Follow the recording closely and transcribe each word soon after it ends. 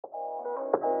Whoa,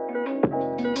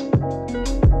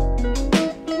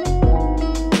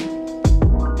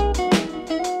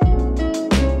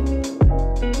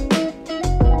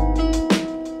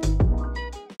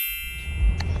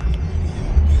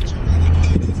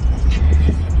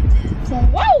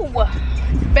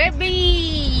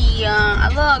 baby, I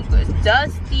look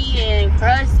dusty and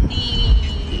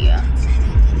crusty.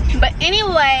 But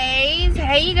anyways,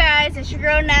 hey you guys, it's your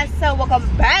girl Nessa. Welcome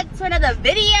back to another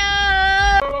video.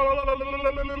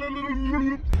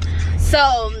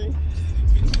 So,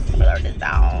 let me lower this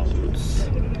down.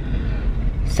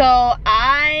 So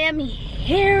I am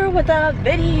here with a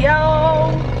video. I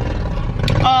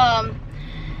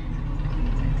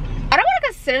don't want to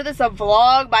consider this a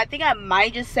vlog, but I think I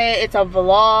might just say it's a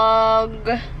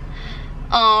vlog.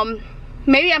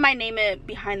 Maybe I might name it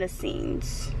behind the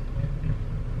scenes.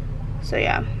 So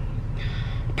yeah,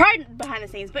 probably behind the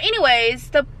scenes. But anyways,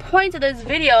 the point of this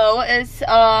video is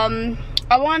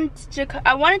I wanted to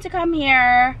come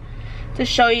here to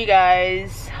show you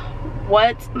guys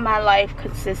what my life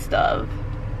consists of,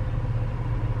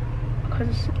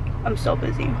 because I'm so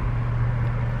busy.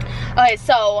 Okay,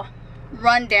 so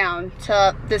rundown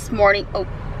to this morning.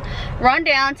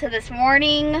 Rundown to this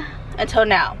morning until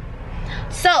now.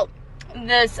 So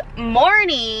this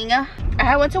morning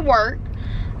I went to work.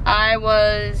 I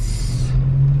was,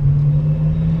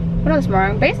 what was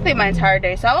morning? Basically my entire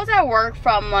day. So I was at work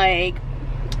from like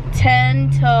 10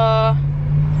 to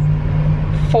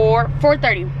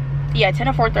 4:30. Yeah, 10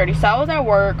 to 4:30. So I was at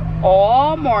work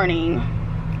all morning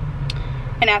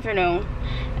and afternoon,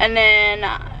 and then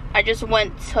I just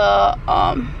went to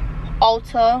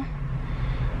Ulta,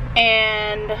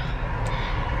 and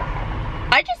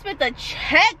I just spent the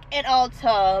check at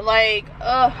Ulta, like,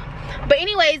 but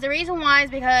anyways, the reason why is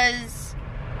because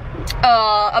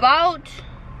about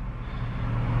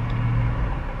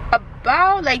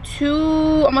like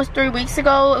almost 3 weeks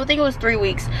ago, I think it was 3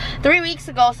 weeks. 3 weeks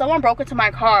ago, someone broke into my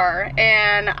car,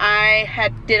 and I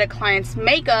did a client's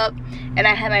makeup, and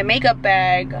I had my makeup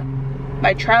bag,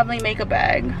 my traveling makeup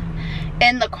bag,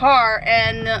 in the car,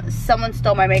 and someone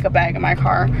stole my makeup bag in my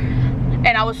car,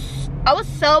 and I was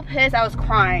so pissed. I was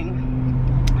crying.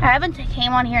 I haven't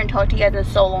came on here and talked to you guys in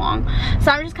so long, so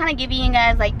I'm just kind of giving you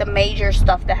guys like the major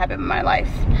stuff that happened in my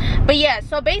life. But yeah,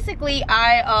 so basically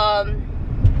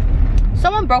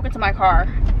someone broke into my car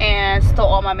and stole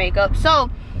all my makeup.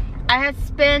 So I had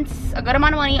spent a good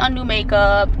amount of money on new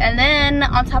makeup, and then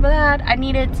on top of that I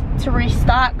needed to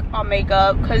restock on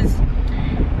makeup, because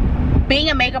being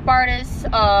a makeup artist,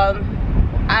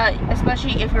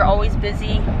 especially if you're always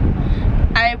busy,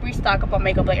 I restock up on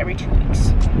makeup like every 2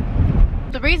 weeks.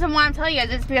 The reason why I'm telling you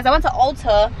guys is because I went to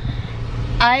Ulta.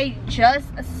 I just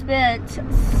spent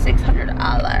 $600.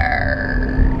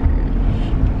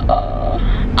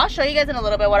 I'll show you guys in a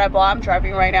little bit what I bought. I'm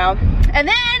driving right now. And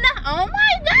then, oh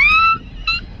my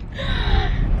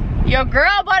god, your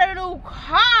girl bought a new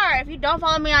car. If you don't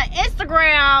follow me on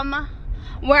Instagram,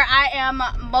 where I am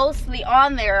mostly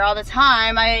on there all the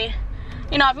time,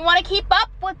 you know, if you want to keep up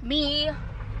with me,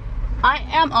 I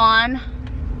am on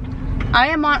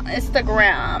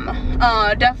Instagram.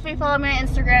 Definitely follow me on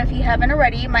Instagram if you haven't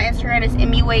already. My Instagram is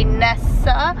MUA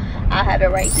Nessa. I have it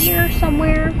right here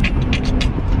somewhere.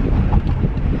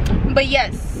 But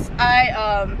yes, I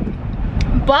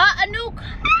bought a new car.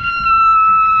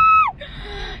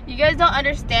 You guys don't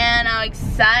understand how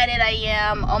excited I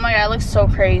am. Oh my god, it looks so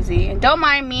crazy. Don't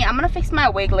mind me. I'm gonna fix my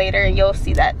wig later, and you'll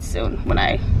see that soon when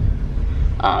I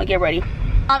get ready.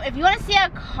 If you want to see a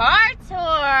car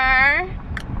tour,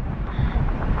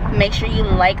 make sure you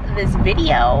like this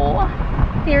video.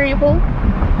 Period poo.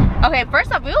 Okay,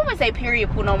 first off, we don't say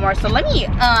period poo no more, so let me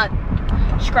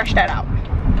scratch that out.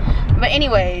 But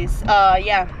anyways,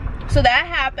 yeah, so that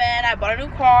happened. I bought a new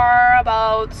car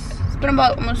it's been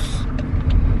about almost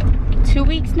 2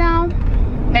 weeks now.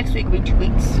 Next week will be 2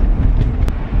 weeks.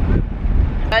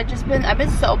 I've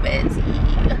been so busy.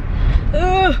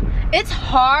 Ugh, it's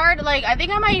hard. Like, I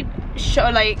think I might show,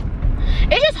 like,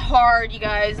 it's just hard, you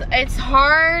guys. It's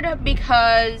hard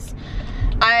because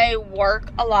I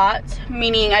work a lot,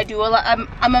 meaning I do a lot.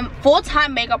 I'm a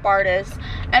full-time makeup artist,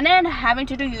 and then having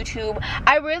to do YouTube.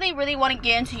 I really want to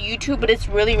get into YouTube, but it's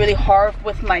really hard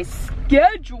with my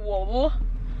schedule.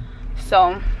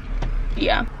 So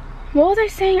yeah, what was I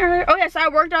saying earlier? Oh yeah, so I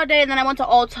worked all day, and then I went to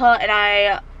Ulta, and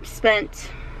I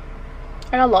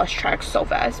got lost track so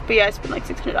fast. But yeah, I spent like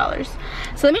 $600.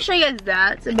 So let me show you guys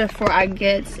that before I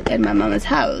get in my mama's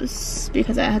house,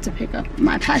 because I had to pick up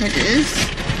my packages.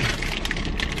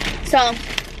 So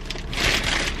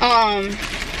I'm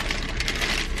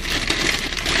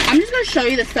just gonna show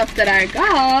you the stuff that I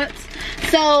got.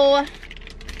 So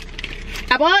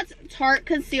I bought Tarte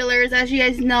concealers. As you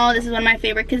guys know, this is one of my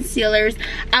favorite concealers.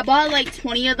 I bought like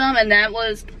 20 of them, and that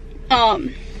was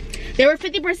they were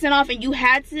 50% off, and you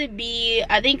had to be,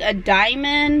 I think, a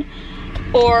diamond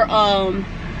or I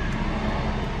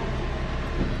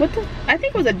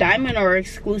think it was a diamond or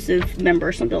exclusive member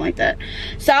or something like that.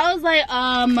 So I was like,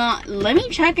 let me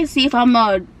check and see if I'm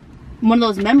one of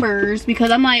those members,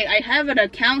 because I'm like, I have an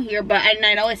account here, but I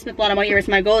know I spent a lot of money every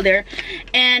time I go there,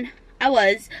 and I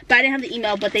was, but I didn't have the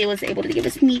email, but they was able to give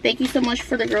it to me. Thank you so much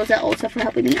for the girls at Ulta for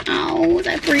helping me out.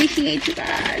 I appreciate you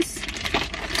guys.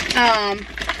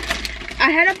 I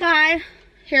had to buy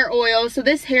hair oil. So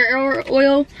this hair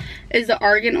oil is the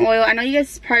argan oil. I know you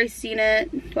guys probably seen it.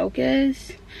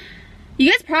 Focus. You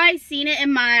guys probably seen it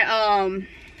in my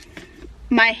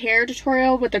my hair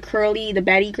tutorial with the curly, the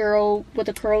baddie girl with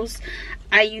the curls.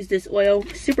 I use this oil.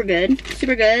 Super good.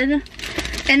 Super good.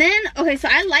 And then, okay, so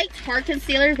I like Tarte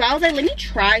concealers, but I was like, let me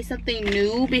try something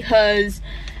new, because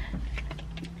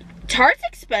Tarte's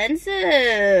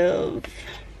expensive.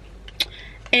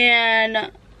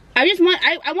 And I just want,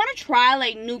 I want to try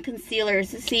like new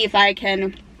concealers to see if I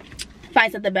can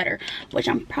find something better, which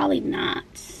I'm probably not.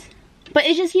 But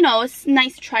it's just, you know, it's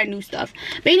nice to try new stuff.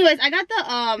 But anyways, I got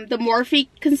the Morphe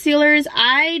concealers.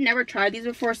 I never tried these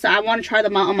before, so I want to try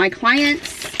them out on my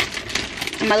clients.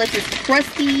 And my lips is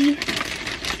crusty.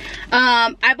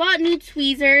 I bought new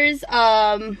tweezers.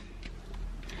 And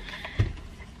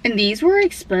these were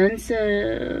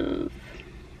expensive.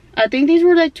 I think these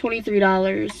were like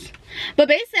 $23. But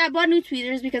basically, I bought new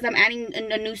tweezers because I'm adding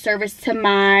a new service to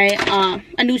my, I'm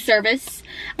going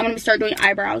to start doing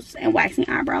eyebrows and waxing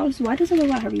eyebrows. Why does it look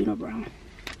like her unibrow?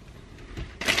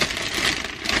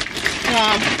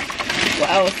 What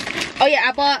else? Oh yeah,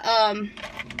 I bought,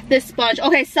 this sponge.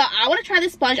 Okay, so I want to try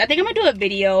this sponge. I think I'm going to do a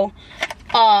video,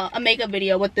 a makeup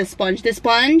video with this sponge. This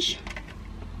sponge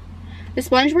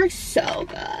works so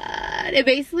good.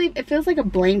 It feels like a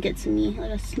blanket to me,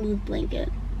 like a smooth blanket.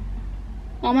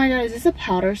 Oh my god, is this a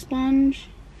powder sponge?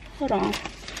 Hold on.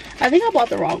 I think I bought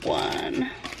the wrong one.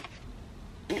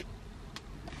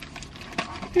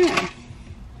 I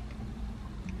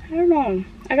don't know.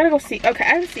 I gotta go see. Okay,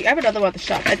 I have another one at the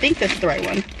shop. I think this is the right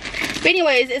one. But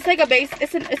anyways, it's like a base.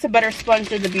 It's a better sponge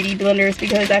than the beauty blenders,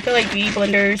 because I feel like beauty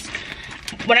blenders,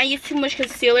 when I use too much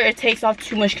concealer, it takes off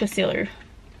too much concealer.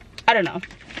 I don't know.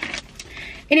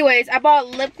 Anyways, I bought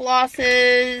lip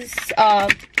glosses.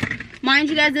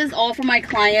 Mind you guys, this is all for my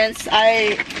clients.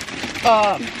 I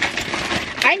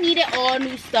needed all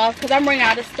new stuff because I'm running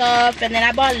out of stuff. And then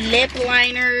I bought lip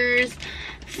liners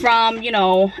from, you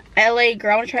know, LA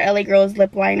Girl. I want to try LA Girl's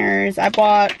lip liners. I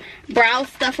bought brow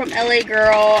stuff from LA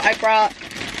Girl. I brought,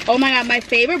 oh my god, my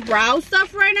favorite brow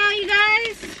stuff right now, you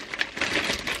guys.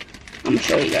 I'm gonna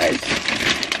show you guys.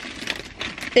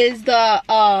 Is the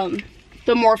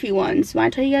Morphe ones. When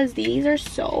I tell you guys, these are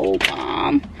so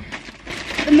bomb.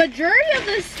 The majority of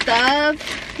the stuff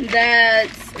that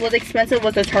was expensive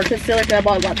was the Tarte concealer. I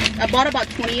bought about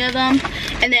 20 of them,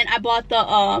 and then I bought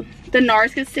the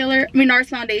NARS concealer. I mean NARS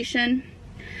foundation.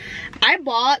 I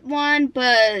bought one,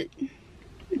 but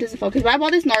it doesn't focus. But I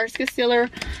bought this NARS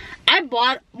concealer. I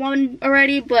bought one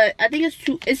already, but I think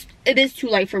it is too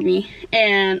light for me,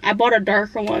 and I bought a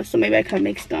darker one, so maybe I can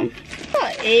mix them.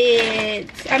 But I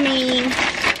mean,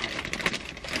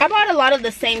 I bought a lot of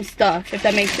the same stuff, if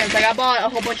that makes sense. Like, I bought a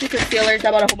whole bunch of concealers. I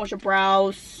bought a whole bunch of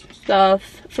brows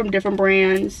stuff from different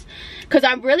brands, because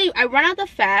I run out the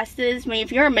fastest. I mean,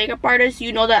 if you're a makeup artist,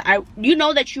 you know that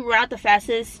you run out the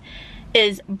fastest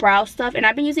is brow stuff. And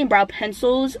I've been using brow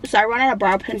pencils, so I run out of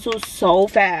brow pencils so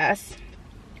fast.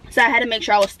 So I had to make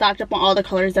sure I was stocked up on all the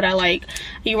colors that I like.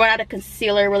 You run out of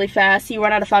concealer really fast. You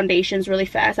run out of foundations really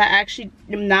fast. I actually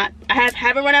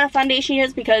haven't run out of foundation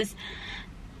yet, because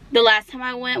the last time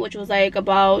I went, which was like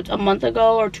about a month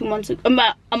ago or 2 months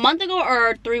ago, a month ago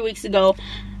or 3 weeks ago,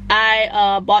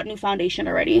 I bought new foundation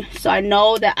already. So I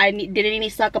know that I didn't need to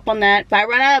stock up on that.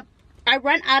 But I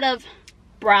run out of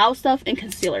brow stuff and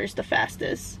concealers the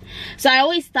fastest. So I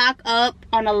always stock up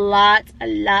on a lot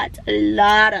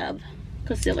of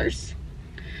concealers.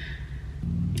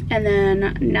 And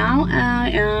then now I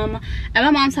am at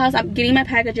my mom's house. I'm getting my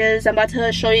packages. I'm about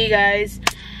to show you guys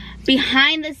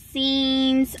behind the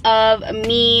scenes of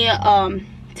me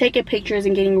taking pictures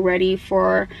and getting ready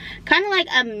for kind of like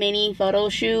a mini photo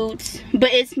shoot,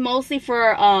 but it's mostly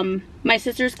for my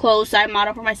sister's clothes. So I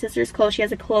model for my sister's clothes. She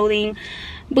has a clothing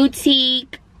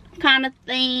boutique kind of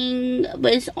thing,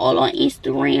 but it's all on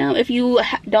Instagram. If you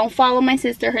don't follow my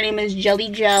sister, her name is Jelly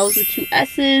Gels with 2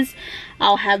 S's.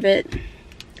 I'll have it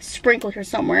sprinkled here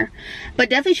somewhere, but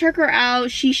definitely check her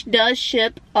out. She does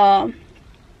ship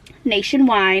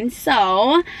nationwide,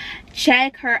 so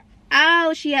check her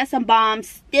out. She has some bomb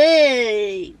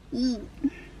sticks.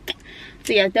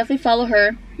 So yeah, definitely follow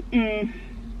her.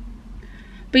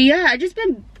 But yeah, I just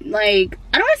been like,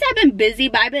 I don't want to say I've been busy,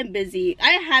 but I've been busy.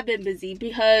 I have been busy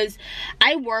because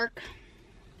I work,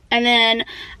 and then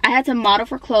I had to model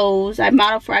for clothes. I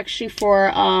modeled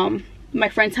for my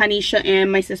friend Tanisha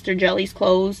and my sister Jelly's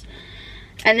clothes.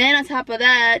 And then on top of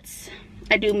that,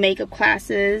 I do makeup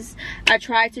classes. I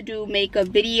try to do makeup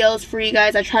videos for you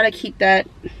guys. I try to keep that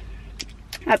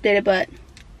updated, but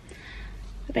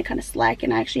I've been kind of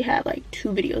slacking. I actually have like 2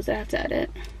 videos that I have to edit.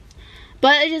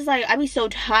 But it's just like, I be so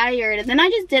tired. And then I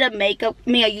just did a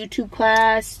YouTube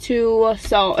class too.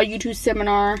 So, a YouTube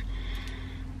seminar.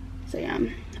 So yeah.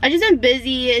 I just been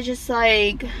busy. It's just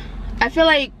like, I feel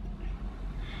like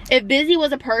if busy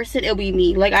was a person, it'll be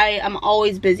me. Like, I'm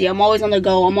always busy. I'm always on the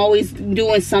go. I'm always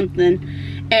doing something.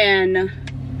 And,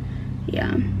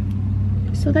 yeah.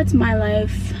 So that's my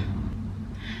life.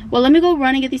 Well, let me go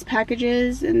run and get these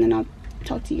packages. And then I'll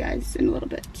talk to you guys in a little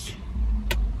bit.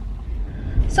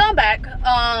 So I'm back.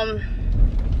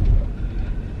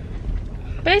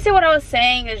 Basically what I was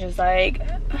saying is just like,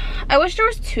 I wish there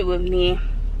was 2 of me.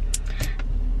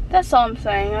 That's all I'm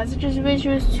saying. I just wish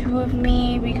there was 2 of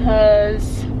me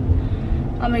because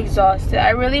I'm exhausted. I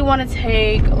really want to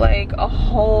take like a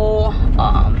whole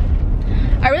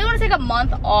I really want to take a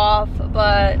month off,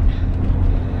 but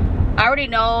I already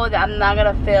know that I'm not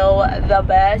gonna feel the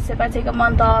best if I take a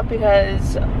month off,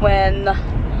 because when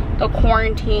the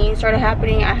quarantine started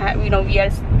happening, I had,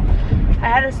 I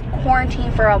had a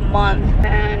quarantine for a month,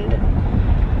 and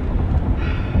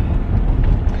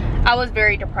I was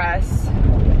very depressed.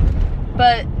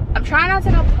 But I'm trying not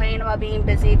to complain about being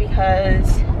busy,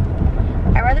 because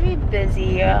I'd rather be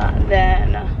busy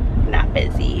than not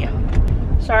busy.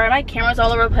 Sorry, my camera's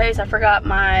all over the place. I forgot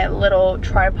my little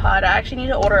tripod. I actually need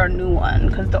to order a new one,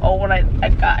 because the old one I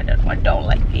got, I don't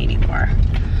like me anymore.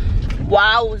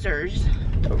 Wowzers.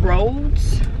 The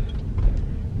roads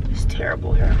is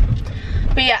terrible here.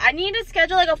 But yeah, I need to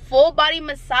schedule like a full body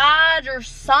massage or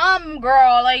some,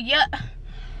 girl. Like, yeah.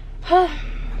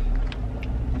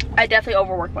 I definitely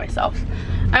overwork myself.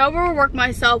 I overwork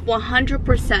myself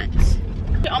 100%.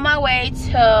 On my way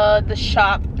to the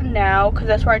shop now, because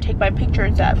that's where I take my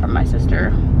pictures at from my sister.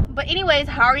 But anyways,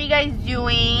 how are you guys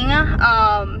doing?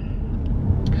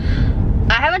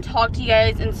 I haven't talked to you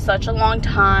guys in such a long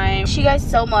time. Thank you guys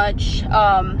so much.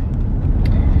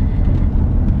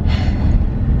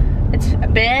 It's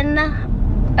been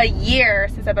a year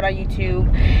since I've been on YouTube,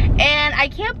 and I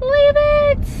can't believe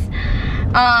it.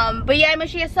 But yeah, I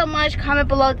miss you guys so much. Comment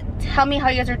below, tell me how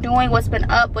you guys are doing, what's been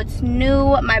up, what's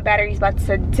new. My battery's about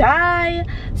to die,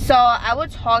 so I will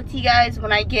talk to you guys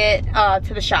when I get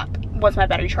to the shop, once my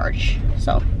battery charged.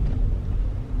 So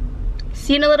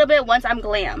see you in a little bit once I'm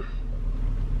glam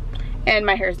and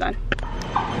my hair's done.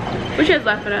 What you guys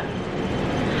laughing at?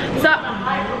 So,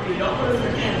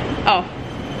 oh,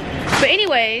 but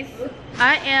anyways,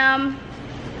 I am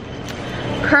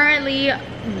currently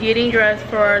getting dressed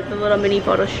for the little mini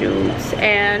photo shoots,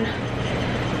 and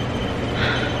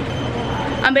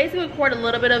I'm basically recording a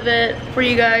little bit of it for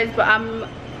you guys, but I'm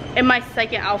in my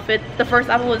second outfit. The first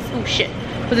outfit was, oh shit,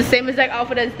 was the same exact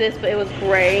outfit as this, but it was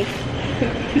gray.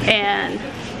 And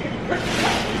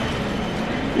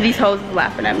these hoes is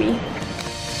laughing at me.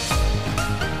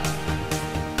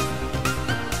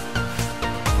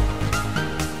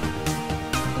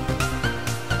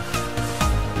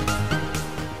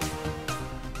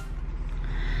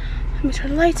 Let me turn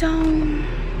the lights on.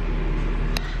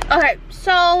 Okay,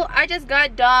 so I just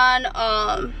got done.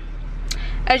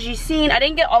 As you've seen, I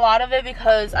didn't get a lot of it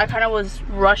because I kind of was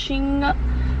rushing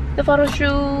the photo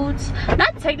shoots.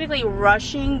 Not technically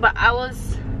rushing, but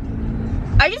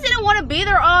I just didn't want to be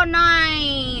there all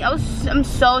night. I'm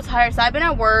so tired. So I've been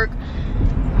at work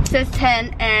since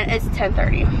 10 and it's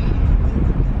 10:30.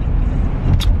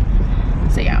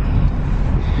 So yeah,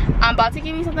 I'm about to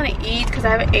give me something to eat because I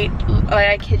haven't ate, like,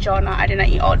 I kid y'all not, I did not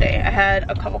eat all day. I had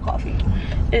a cup of coffee.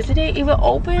 Is the day even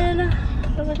open?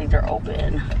 I don't think they're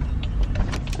open.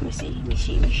 Let me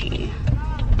see.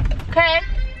 Okay.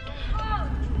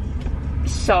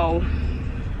 So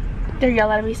they're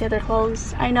yelling at me, say they're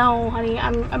closed. I know, honey.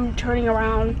 I'm turning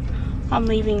around. I'm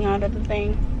leaving out of the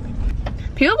thing.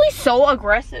 People be so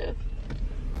aggressive.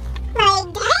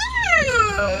 Like, damn,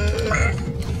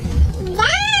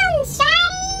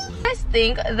 shawty. I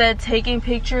think that taking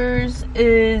pictures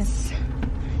is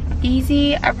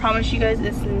easy. I promise you guys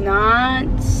it's not.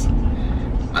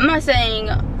 I'm not saying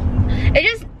it.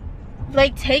 Just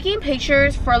like taking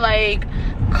pictures for like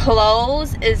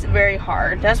clothes is very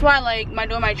hard. That's why like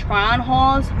doing my try on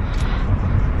hauls,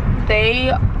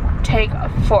 they take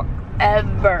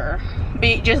forever.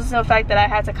 Just the fact that I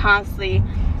had to constantly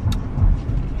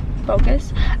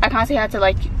focus. I constantly had to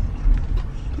like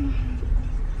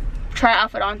try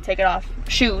outfit on, take it off,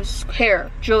 shoes,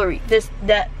 hair, jewelry, this,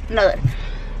 that, another.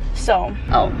 So,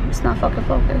 oh, it's not fucking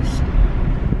focused.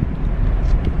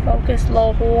 Focus,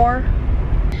 little whore.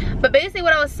 But basically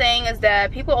what I was saying is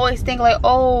that people always think like,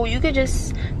 oh, you could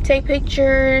just take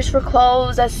pictures for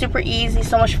clothes, that's super easy,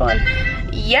 so much fun.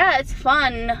 Yeah, it's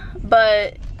fun,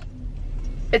 but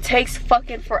it takes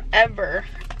fucking forever.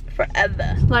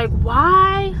 Like,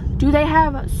 why do they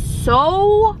have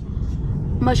so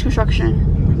much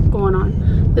construction going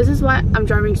on? This is why I'm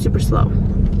driving super slow.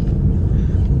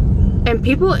 And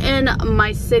people in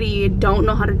my city don't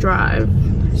know how to drive.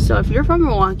 So if you're from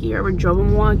Milwaukee or ever drove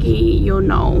in Milwaukee, you'll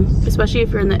know. Especially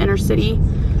if you're in the inner city.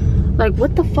 Like,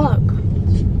 what the fuck?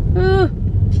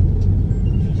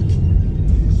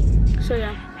 So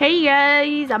yeah. Hey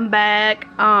guys, I'm back.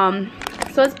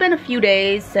 So it's been a few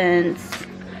days since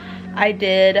I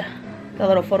did the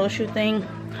little photo shoot thing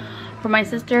for my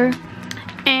sister.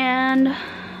 And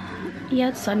yeah,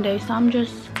 it's Sunday, so I'm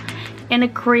just in a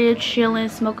crib chilling,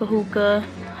 smoke a hookah.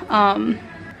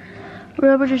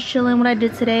 We're just chilling. What I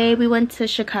did today, we went to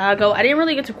Chicago. I didn't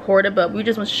really get to record it, but we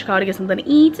just went to Chicago to get something to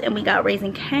eat, and we got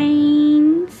Raising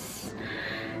Cane's.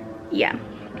 Yeah.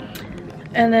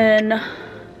 And then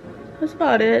that's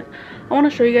about it. I want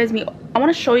to show you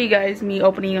guys me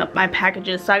opening up my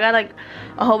packages. So I got like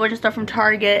a whole bunch of stuff from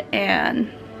Target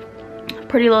and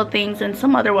Pretty Little Things and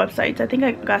some other websites. I think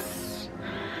I got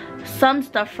some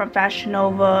stuff from Fashion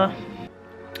Nova.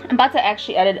 I'm about to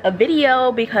actually edit a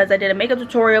video because I did a makeup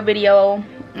tutorial video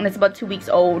and it's about 2 weeks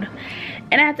old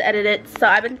and I have to edit it, so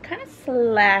I've been kind of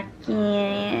slacking,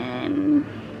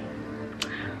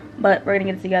 but we're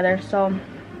gonna get it together. So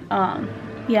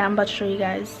yeah, I'm about to show you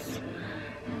guys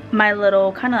my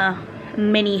little kind of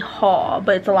mini haul,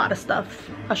 but it's a lot of stuff.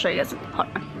 I'll show you guys. Hold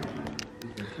on.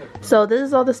 So this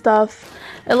is all the stuff.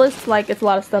 It looks like it's a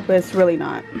lot of stuff, but it's really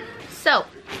not. So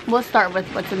we'll start with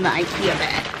what's in the IKEA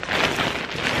bag.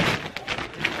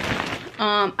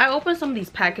 I opened some of these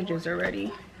packages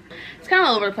already. It's kind of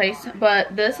all over the place,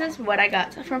 but this is what I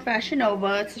got from Fashion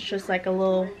Nova. It's just like a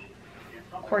little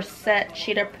corset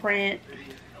cheetah print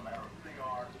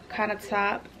kind of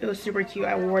top. It was super cute.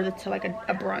 I wore it to like a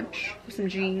brunch with some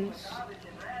jeans.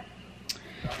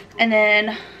 And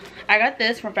then I got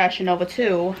this from Fashion Nova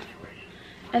too.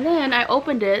 And then I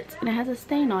opened it and it has a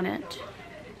stain on it.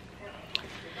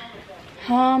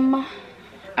 I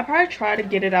probably try to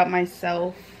get it out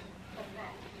myself,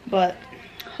 but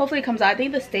hopefully it comes out. I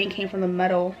think the stain came from the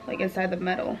metal, like inside the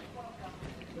metal.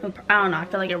 I don't know, I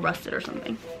feel like it rusted or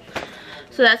something.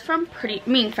 So that's from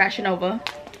Fashion Nova.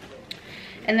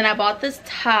 And then I bought this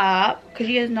top because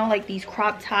you guys know like these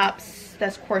crop tops,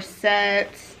 that's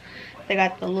corsets. They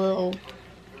got the little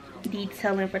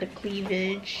detailing for the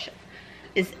cleavage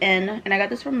is in, and I got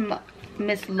this from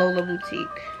Miss Lola Boutique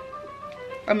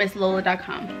or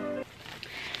MissLola.com.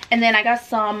 And then I got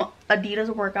some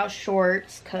Adidas workout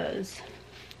shorts because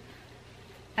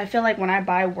I feel like when I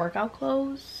buy workout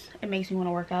clothes, it makes me want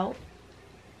to work out.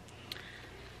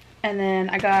 And then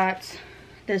I got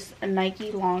this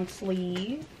Nike long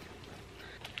sleeve.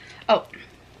 Oh,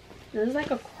 this is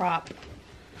like a crop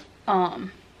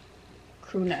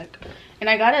crew neck, and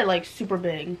I got it like super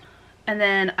big. And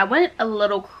then I went a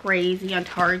little crazy on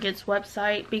Target's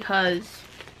website because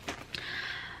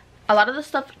a lot of the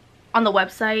stuff on the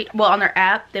website, well, on their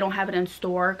app, they don't have it in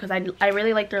store, because I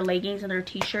really like their leggings and their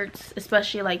t-shirts,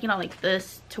 especially like, you know, like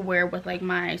this to wear with like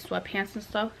my sweatpants and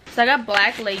stuff. So I got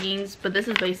black leggings, but this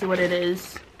is basically what it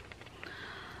is.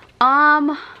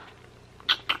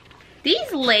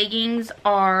 These leggings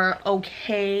are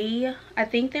okay. I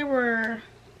think they were,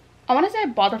 I want to say I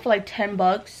bought them for like 10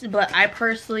 bucks, but I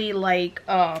personally like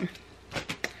Forever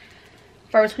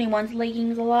 21's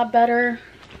leggings a lot better.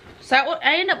 So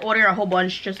I ended up ordering a whole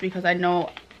bunch just because I know,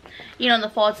 you know, in the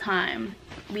fall time,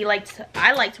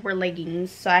 I like to wear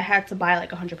leggings, so I had to buy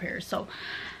like 100 pairs. So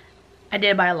I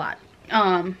did buy a lot.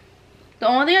 The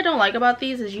only thing I don't like about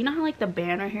these is, you know how like the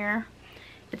band right here,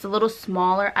 it's a little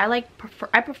smaller. I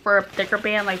prefer a thicker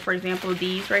band. Like for example,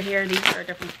 these right here, these are a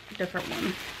different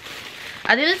one.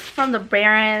 I think it's from the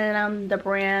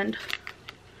brand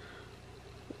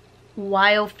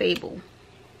Wild Fable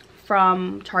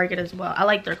from Target as well. I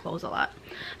like their clothes a lot,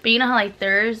 but you know how like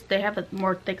theirs, they have a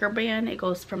more thicker band. It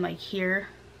goes from like here,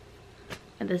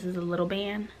 and this is a little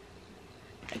band.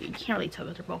 Like, you can't really tell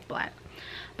because they're both black.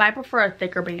 But I prefer a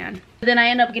thicker band. Then I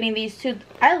end up getting these two.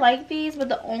 I like these, but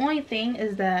the only thing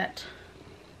is that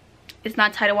it's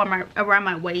not tight around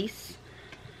my waist.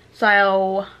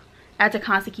 So I have to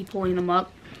constantly keep pulling them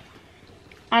up.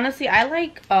 Honestly, I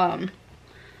like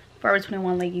Forever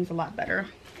 21 leggings a lot better.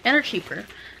 And they're cheaper.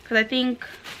 Because I think,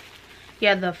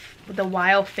 yeah, the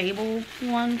Wild Fable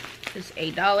one is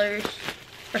 $8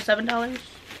 or $7.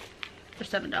 Or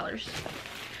 $7.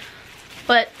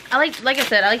 But I like I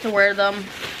said, I like to wear them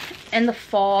in the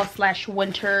fall /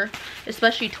 winter,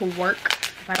 especially to work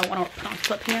if I don't want to put on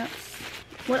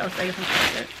sweatpants. What else did I get from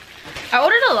Target? I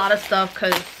ordered a lot of stuff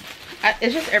because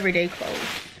it's just everyday clothes.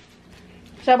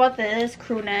 So I bought this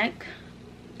crew neck.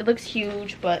 It looks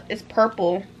huge, but it's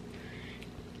purple.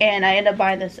 And I ended up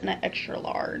buying this in an extra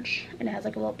large. And it has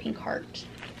like a little pink heart.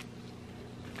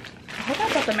 I hope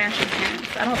I bought the matching pants.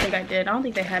 I don't think I did. I don't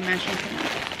think they had matching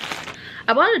pants.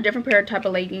 I bought a different pair of type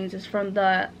of leggings. It's from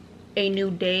the A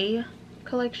New Day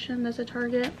collection that's at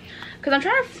Target. Because I'm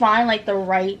trying to find like the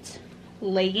right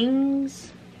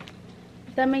leggings.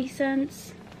 If that makes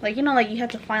sense. Like, you know, like you have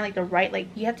to find like the right, like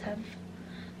you have to have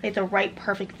like the right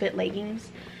perfect fit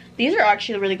leggings. These are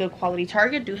actually really good quality.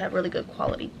 Target do have really good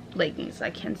quality leggings. I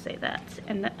can say that.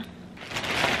 And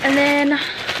then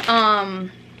I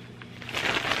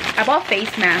bought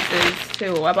face masks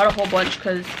too. I bought a whole bunch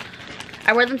because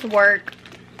I wear them to work.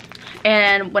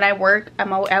 And when I work, I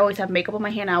always have makeup on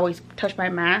my hand. I always touch my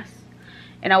mask.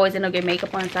 And I always end up getting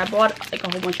makeup on. So I bought like a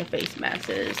whole bunch of face masks.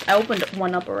 I opened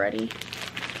one up already.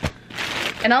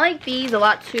 And I like these a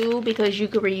lot too because you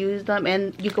could reuse them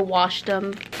and you could wash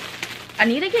them. I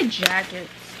need to get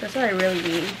jackets. That's what I really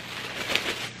need.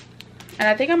 And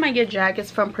I think I might get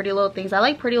jackets from Pretty Little Things. I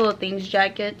like Pretty Little Things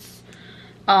jackets.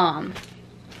 Because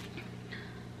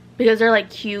they're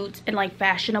like cute and like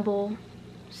fashionable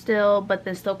still, but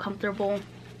then still comfortable.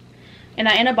 And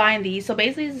I end up buying these. So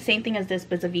basically it's the same thing as this,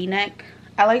 but it's a V-neck.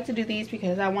 I like to do these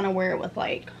because I want to wear it with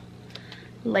like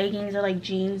leggings or like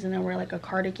jeans and then wear like a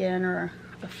cardigan or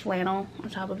a flannel on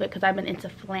top of it because I've been into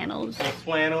flannels.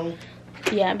 Flannel?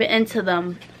 Yeah, I've been into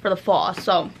them for the fall.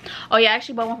 So, oh yeah, I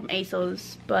actually bought one from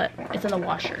ASOS, but it's in the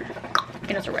washer.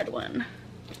 And it's a red one.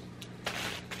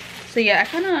 So yeah, I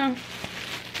kind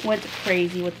of went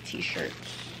crazy with the t-shirts.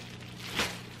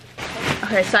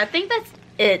 Okay, so I think that's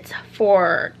it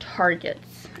for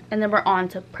Targets. And then we're on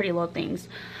to Pretty Little Things.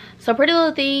 So Pretty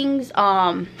Little Things,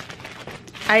 I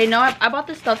know I bought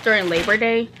this stuff during Labor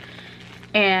Day.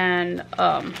 And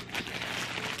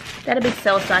they had a big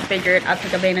sale, so I figured I'd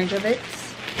take advantage of it.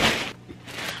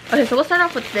 Okay, so we'll start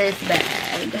off with this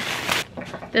bag.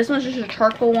 This one's just a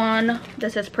charcoal one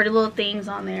that says Pretty Little Things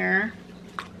on there.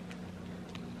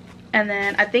 And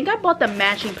then I think I bought the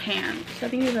matching pants. I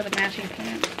think these are the matching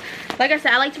pants. Like I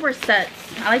said, I like to wear sets.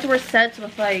 I like to wear sets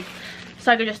with like,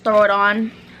 so I could just throw it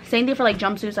on. Same thing for like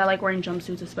jumpsuits. I like wearing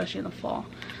jumpsuits, especially in the fall.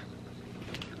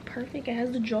 Perfect. It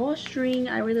has the drawstring.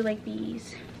 I really like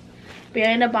these. But I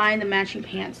ended up buying the matching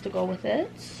pants to go with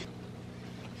it.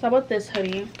 So I bought this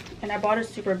hoodie. And I bought it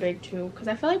super big too. Because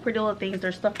I feel like Pretty Little Things,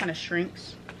 their stuff kind of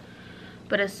shrinks.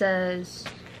 But it says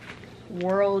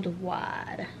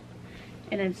worldwide.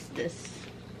 And it's this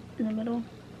in the middle.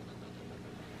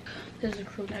 There's a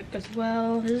crew neck as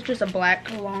well. This is just a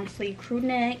black long sleeve crew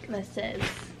neck that says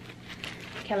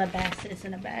Calabasas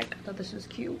in the back. I thought this was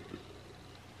cute.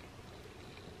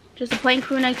 Just a plain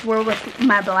crew neck to wear with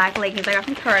my black leggings I got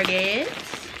from Target.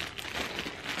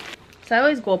 So I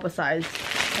always go up a size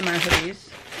in my hoodies.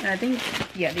 And I think,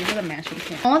 yeah, these are the matching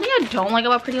pants. The only thing I don't like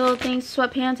about Pretty Little Things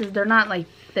sweatpants is they're not like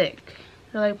thick.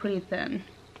 They're like pretty thin.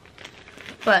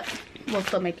 But we'll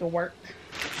still make it work.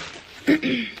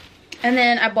 And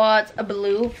then I bought a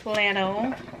blue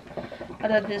flannel. I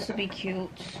thought this would be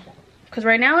cute. Because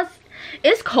right now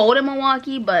it's cold in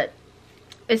Milwaukee, but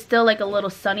it's still like a little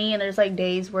sunny, and there's like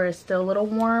days where it's still a little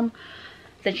warm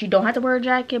that you don't have to wear a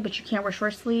jacket, but you can't wear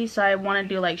short sleeves. So I want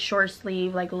to do like short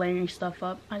sleeve, like layering stuff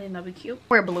up. I think that'd be cute.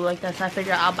 Wear blue like that, so I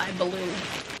figured I'll buy blue.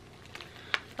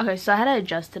 Okay, so I had to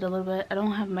adjust it a little bit. I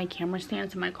don't have my camera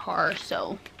stands in my car,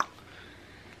 so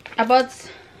I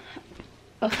bought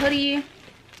a hoodie.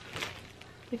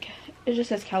 It just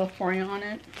says California on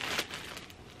it.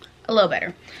 A little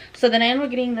better. So then I ended up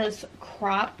getting this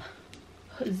crop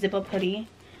zip up hoodie.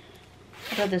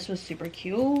 I thought this was super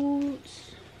cute.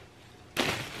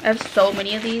 I have so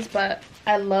many of these, but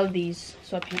I love these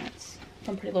sweatpants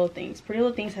from Pretty Little Things. Pretty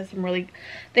Little Things has some really,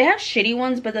 they have shitty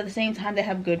ones, but at the same time they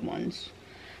have good ones.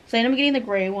 So I ended up getting the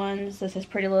gray ones. This says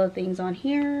Pretty Little Things on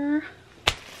here.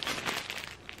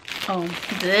 Oh,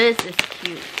 this is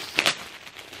cute.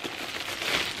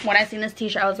 When I seen this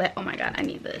t-shirt, I was like, oh my god, I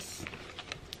need this.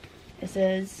 This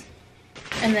is.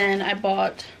 And then I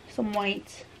bought some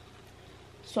white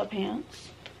sweatpants.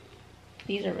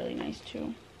 These are really nice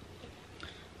too.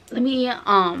 Let me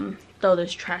throw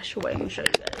this trash away. Let me show you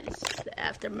guys the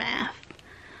aftermath.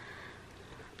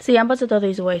 See, I'm about to throw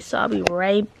these away, so I'll be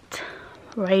right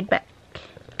back.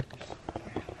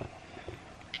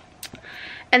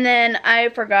 And then I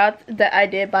forgot that I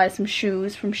did buy some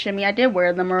shoes from Shimmy. I did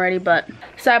wear them already, but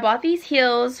so I bought these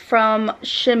heels from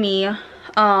Shimmy.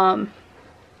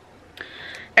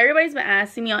 Everybody's been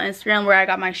asking me on Instagram where I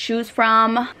got my shoes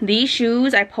from. These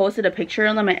shoes, I posted a picture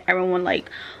of them and everyone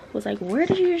was like, where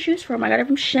did you get your shoes from? I got it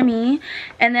from Shimmy.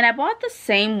 And then I bought the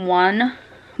same one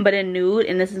but in nude,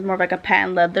 and this is more of like a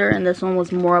patent leather, and this one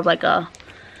was more of like a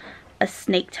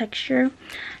snake texture.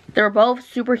 They're both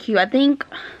super cute. I think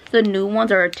the new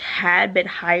ones are a tad bit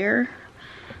higher.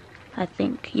 I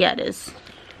think, yeah, it is.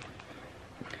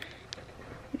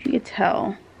 If you could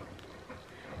tell.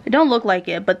 It don't look like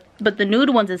it, but the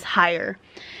nude ones is higher.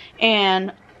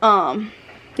 And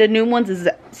the new ones is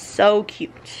so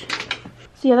cute.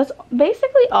 So yeah, that's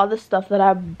basically all the stuff that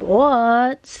I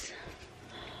bought.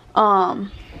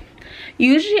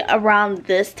 Usually around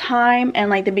this time and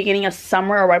like the beginning of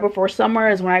summer or right before summer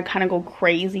is when I kind of go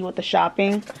crazy with the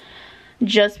shopping,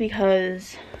 just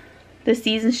because the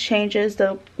seasons changes,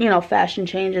 the fashion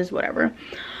changes, whatever.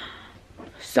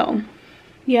 So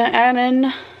yeah, and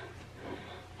then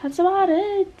that's about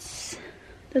it.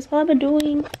 That's what I've been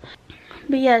doing.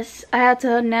 But yes, I had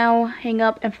to now hang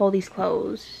up and fold these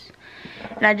clothes,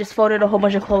 and I just folded a whole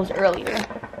bunch of clothes earlier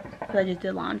because I just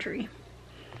did laundry.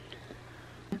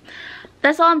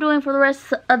 That's all I'm doing for the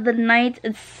rest of the night.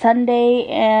 It's Sunday,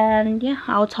 and yeah,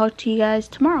 I'll talk to you guys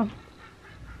tomorrow.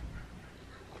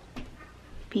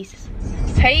 Peace.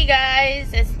 Hey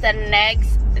guys, it's the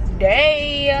next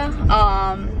day.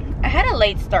 I had a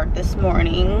late start this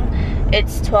morning.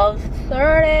 It's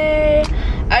 12:30.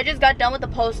 I just got done with the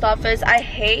post office. I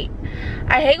hate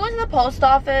going to the post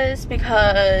office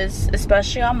because,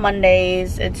 especially on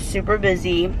Mondays, it's super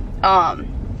busy.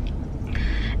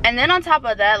 And then on top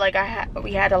of that, like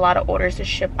we had a lot of orders to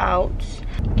ship out.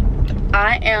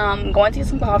 I am going to get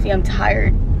some coffee. I'm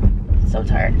tired, so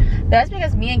tired. That's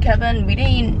because me and Kevin,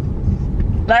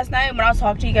 last night when I was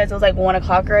talking to you guys, it was like 1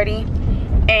 o'clock already,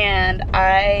 and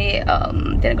I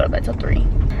didn't go to bed till 3.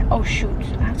 Oh shoot,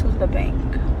 I have to go to the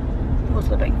bank. I'll go to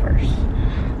the bank first.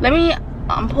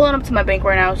 I'm pulling up to my bank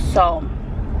right now, so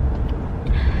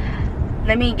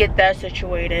let me get that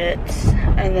situated,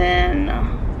 and then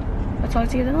I'll talk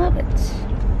to you in a little bit.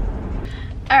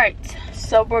 Alright,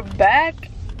 so we're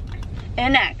back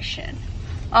in action.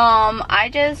 I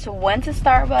just went to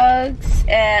Starbucks,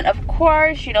 and of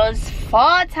course, it's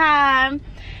fall time,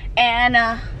 and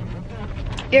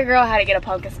your girl had to get a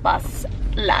pumpkin spice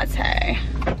latte.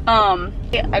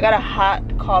 Yeah, I got a hot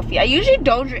coffee. I usually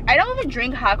don't even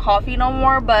drink hot coffee no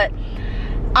more, but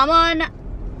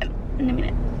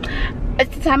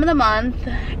it's the time of the month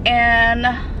and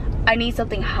I need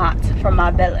something hot for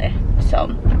my belly, so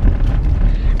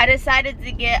I decided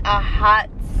to get a hot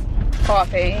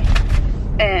coffee.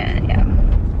 And yeah,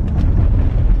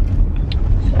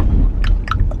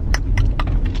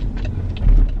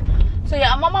 so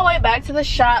yeah, I'm on my way back to the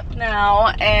shop now,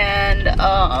 and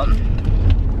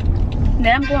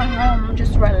then I'm going home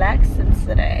just relaxing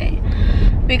today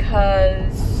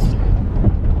because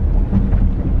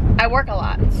I work a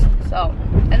lot. So,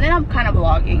 and then I'm kind of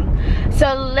vlogging.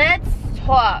 So let's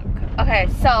talk. Okay,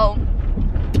 so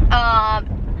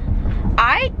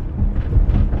I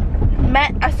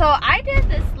did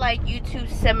this like YouTube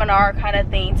seminar kind of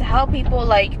thing to help people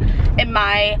like in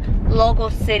my local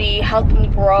city, help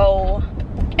them grow,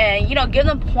 and give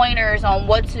them pointers on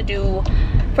what to do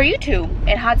for YouTube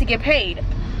and how to get paid.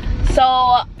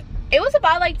 So it was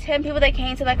about like 10 people that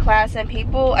came to the class, and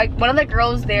people, like one of the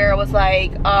girls there was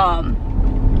like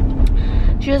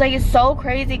she was like, it's so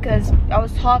crazy because I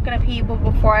was talking to people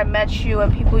before I met you,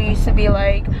 and people used to be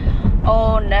like,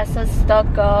 oh, Nessa's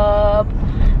stuck up,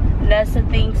 Nessa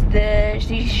thinks this,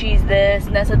 she's this,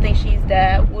 Nessa thinks she's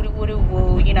that, woo woo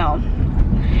woo,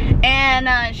 and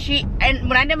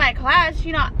when I did my class,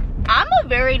 I'm a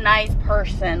very nice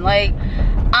person. Like,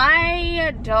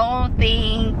 I don't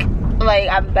think like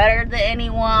I'm better than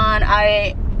anyone.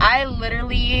 I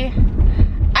literally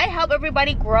help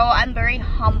everybody grow. I'm very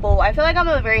humble. I feel like I'm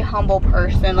a very humble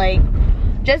person, like,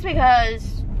 just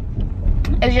because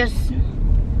I just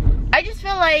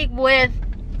feel like with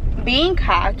being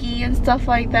cocky and stuff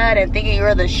like that, and thinking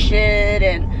you're the shit,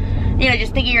 and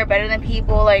just thinking you're better than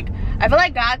people, like, I feel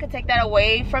like God could take that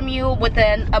away from you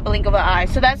within a blink of an eye.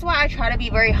 So that's why I try to be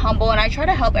very humble, and I try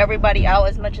to help everybody out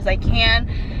as much as I can.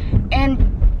 And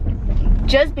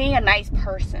just being a nice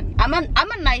person. I'm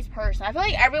a nice person. I feel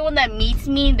like everyone that meets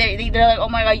me, they're like, oh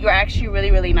my god, you're actually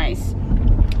really, really nice.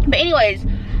 But anyways,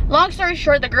 long story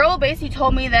short, the girl basically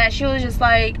told me that she was just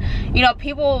like, you know,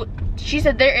 people, she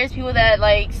said there is people that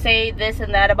like say this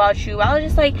and that about you. I was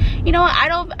just like, you know what,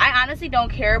 I honestly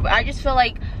don't care, but I just feel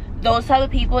like those type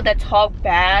of people that talk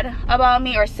bad about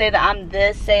me or say that I'm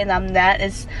this, saying that I'm that,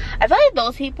 is, I feel like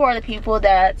those people are the people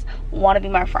that want to be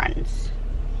my friends,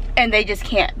 and they just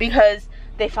can't because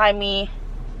they find me,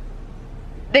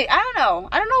 I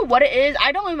don't know what it is.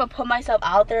 I don't even put myself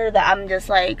out there that I'm just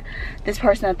like this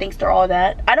person that thinks they're all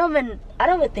that. I don't even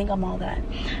think I'm all that.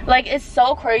 Like, it's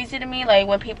so crazy to me, like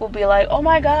when people be like, oh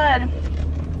my god,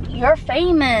 you're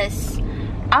famous.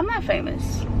 I'm not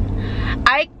famous.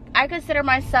 I consider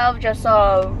myself just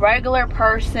a regular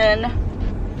person,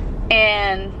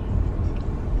 and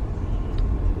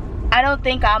I don't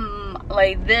think I'm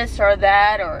like this or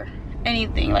that or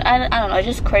anything. Like, I don't know, it's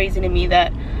just crazy to me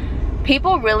that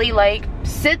people really like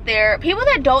sit there, people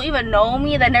that don't even know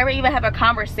me, that never even have a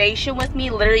conversation with me,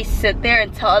 literally sit there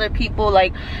and tell other people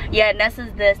like, yeah,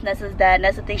 Nessa's this, Nessa's that,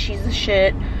 Nessa thinks she's a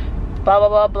shit, blah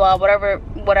blah blah blah,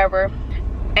 whatever.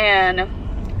 And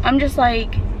I'm just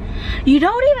like, you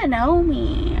don't even know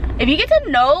me. If you get to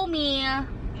know me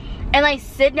and like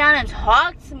sit down and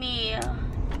talk to me,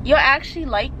 you'll actually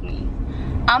like me.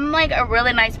 I'm like a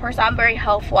really nice person. I'm very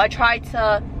helpful. I try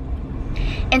to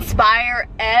inspire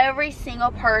every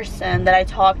single person that I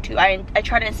talk to. I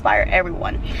try to inspire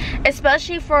everyone,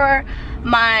 especially for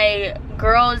my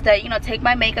girls that, you know, take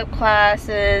my makeup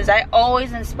classes. I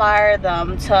always inspire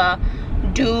them to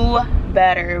do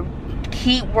better,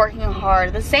 keep working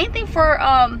hard. The same thing for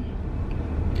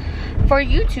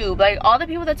YouTube. Like, all the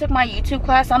people that took my YouTube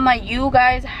class, I'm like, you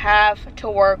guys have to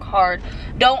work hard.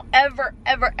 Don't ever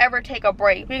take a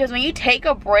break, because when you take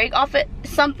a break off it,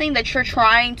 something that you're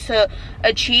trying to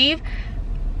achieve,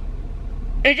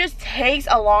 it just takes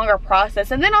a longer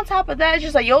process. And then on top of that, it's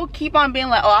just like, you'll keep on being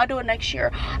like, oh, I'll do it next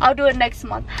year, I'll do it next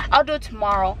month, I'll do it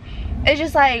tomorrow. It's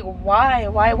just like, why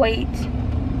wait?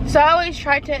 So I always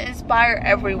try to inspire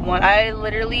everyone. I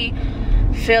literally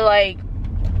feel like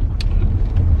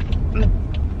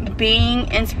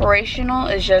being inspirational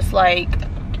is just like,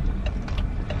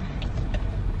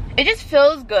 it just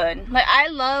feels good. Like, I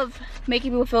love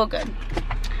making people feel good.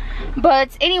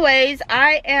 But anyways,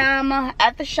 I am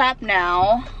at the shop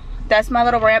now. That's my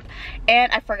little ramp,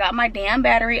 and I forgot my damn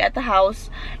battery at the house,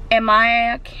 and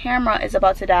my camera is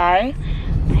about to die.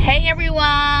 Hey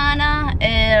everyone,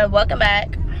 and welcome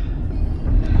back.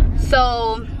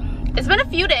 So it's been a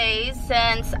few days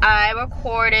since I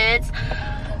recorded.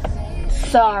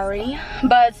 Sorry,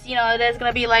 but you know, there's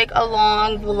gonna be like a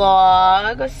long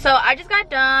vlog. So I just got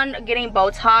done getting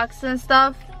Botox and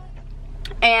stuff,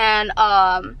 and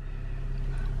I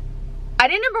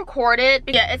didn't record it,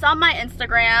 but yeah, it's on my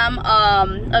Instagram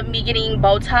of me getting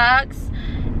Botox,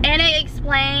 and it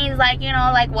explains, like, you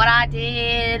know, like what I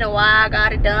did or why I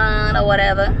got it done or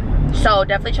whatever. So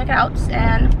definitely check it out,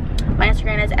 and my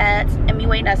Instagram is at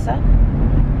Nessa.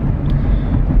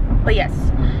 But yes,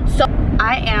 so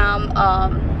I am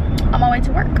on my way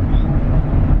to work.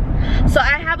 So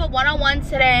I have a one-on-one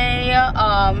today.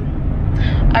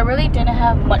 I really didn't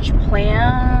have much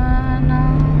plan.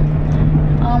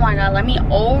 Oh my god, let me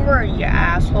over, you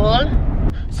asshole.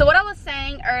 So what I was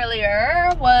saying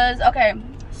earlier was, okay,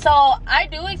 so I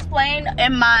do explain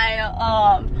in my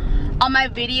on my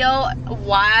video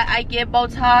why I get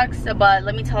Botox, but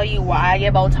let me tell you why I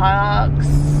get Botox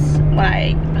when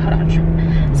I, hold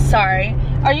on, sorry.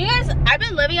 Are you guys, I've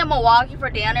been living in Milwaukee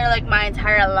for damn near like my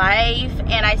entire life,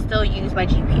 and I still use my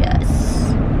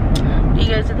GPS. Do you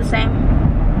guys do the same?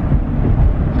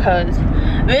 Cause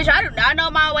bitch, I do not know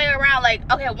my way around. Like,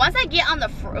 okay, once I get on the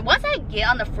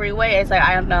freeway, it's like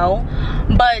I don't know,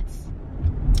 but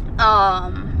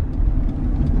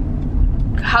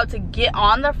how to get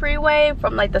on the freeway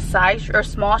from like the side or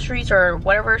small streets or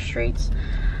whatever streets,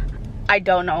 I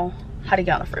don't know how to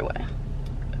get on the freeway,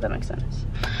 if that makes sense.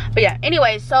 But yeah,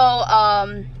 anyway, so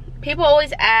people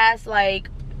always ask, like,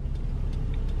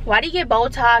 why do you get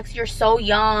Botox? You're so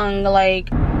young. Like,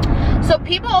 so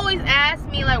people always ask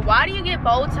me, like, why do you get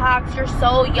Botox? You're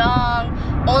so young.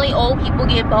 Only old people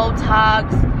get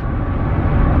Botox.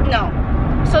 No.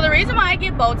 So the reason why I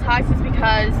get Botox is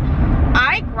because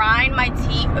I grind my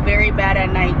teeth very bad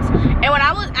at night. And when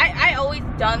I always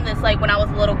done this, like, when I was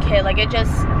a little kid. Like, it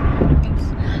just,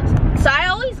 oops. So I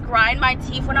always grind my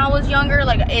teeth when I was younger.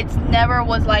 Like, it's never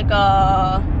was like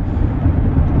a,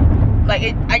 like,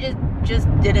 it, I just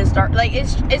didn't start. Like,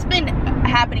 it's been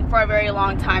happening for a very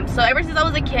long time. So ever since I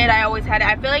was a kid, I always had it.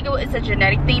 I feel like it's a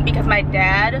genetic thing because my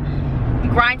dad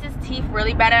grinds his teeth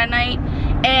really bad at night,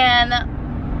 and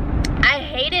I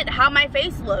hated how my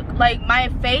face looked. Like, my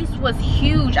face was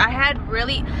huge. I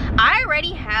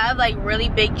already have like really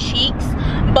big cheeks,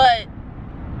 but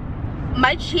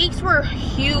my cheeks were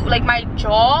huge. Like, my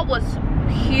jaw was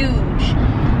huge.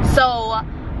 So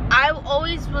I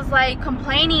always was like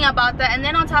complaining about that. And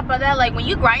then on top of that, like, when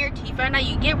you grind your teeth at night,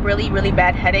 you get really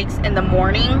bad headaches in the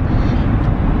morning.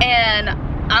 And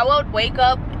I would wake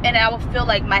up and I would feel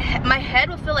like my head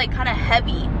would feel like kind of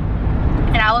heavy,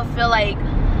 and I would feel like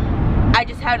I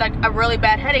just had like a really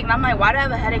bad headache. And I'm like, why do I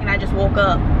have a headache? And I just woke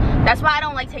up. That's why I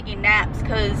don't like taking naps,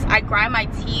 because I grind my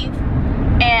teeth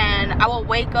and I will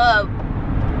wake up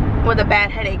with a bad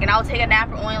headache. And I'll take a nap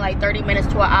for only like 30 minutes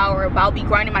to an hour, but I'll be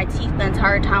grinding my teeth the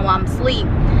entire time while I'm asleep,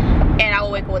 and I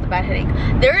will wake up with a bad headache.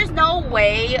 There is no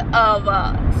way of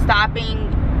stopping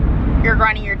your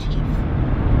grinding your teeth.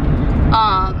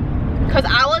 Because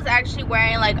I was actually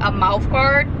wearing like a mouth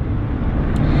guard,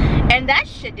 and that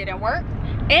shit didn't work.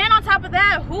 And on top of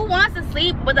that, who wants to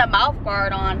sleep with a mouth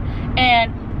guard on?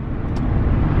 And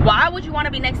why would you want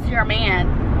to be next to your man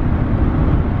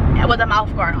with a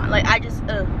mouth guard on? Like, I just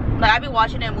like, I be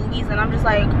watching it in movies and I'm just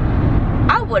like,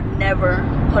 I would never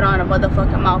put on a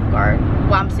motherfucking mouth guard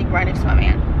while I'm sleeping right next to my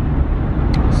man.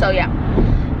 So yeah,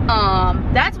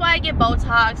 that's why I get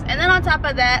Botox. And then on top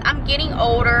of that, I'm getting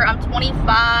older. I'm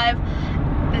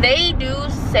 25. They do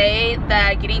say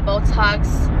that getting Botox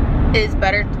is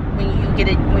better when you get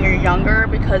it when you're younger,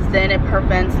 because then it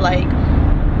prevents like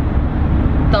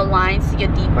the lines to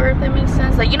get deeper, if that makes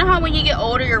sense. Like, you know how when you get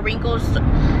older, your wrinkles,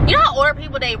 you know how older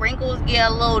people, they wrinkles get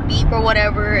a little deep or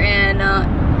whatever, and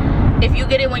if you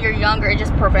get it when you're younger, it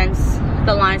just prevents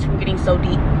the lines from getting so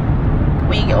deep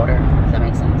when you get older, if that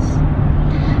makes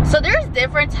sense. So there's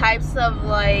different types of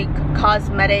like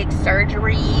cosmetic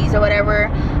surgeries or whatever.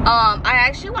 I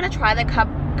actually want to try the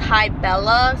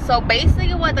Kybella. So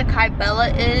basically what the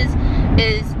Kybella is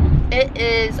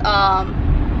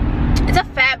it's a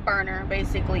fat burner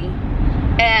basically,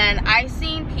 and I've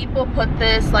seen people put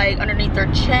this like underneath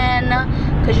their chin,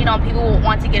 because you know people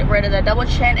want to get rid of the double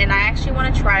chin, and I actually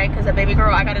want to try it because a baby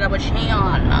girl, I got a double chin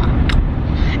on.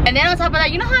 And then on top of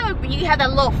that, you know how when you have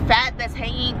that little fat that's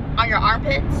hanging on your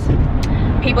armpits,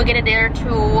 people get it there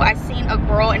too. I seen a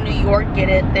girl in New York get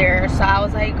it there, so I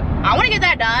was like, I want to get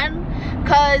that done,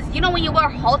 because you know when you wear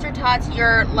halter tots,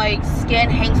 your like skin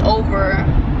hangs over,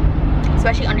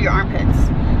 especially under your armpits,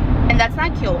 and that's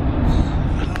not cute.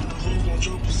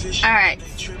 All right,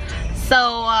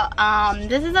 so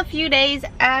this is a few days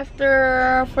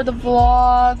after for the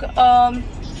vlog.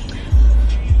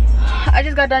 I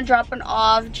just got done dropping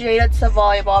off Jada to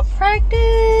volleyball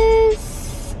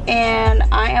practice, and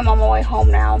I am on my way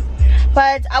home now.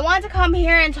 But I wanted to come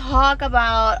here and talk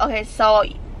about, okay, so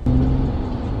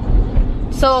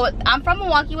I'm from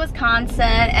Milwaukee, Wisconsin,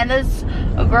 and this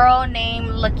girl named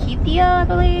Lakithia, I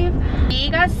believe, she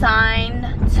got signed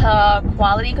to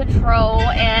quality control,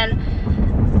 and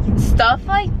stuff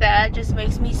like that just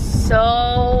makes me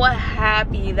so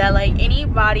happy that like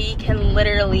anybody can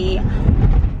literally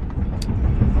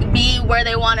be where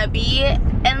they want to be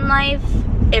in life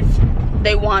if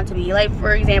they want to be. Like,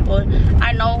 for example,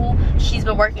 I know she's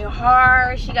been working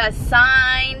hard, she got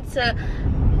signed to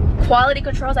quality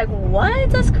control. Like, what?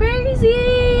 That's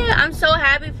crazy. I'm so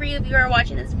happy for you if you are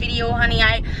watching this video, honey.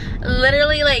 I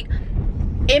literally, like,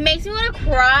 it makes me want to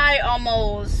cry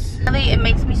almost. Really, it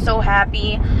makes me so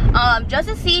happy just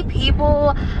to see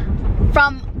people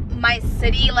from my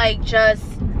city like just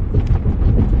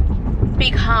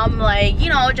become like, you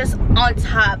know, just on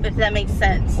top, if that makes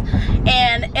sense.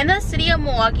 And in the city of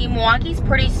Milwaukee, Milwaukee's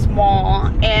pretty small,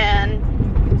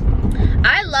 and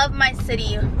I love my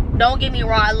city, don't get me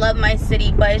wrong, I love my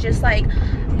city, but it's just like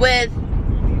with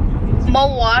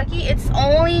Milwaukee, it's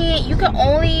only, you can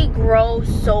only grow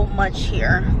so much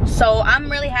here. So I'm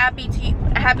really happy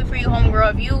for you,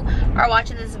 homegirl. If you are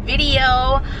watching this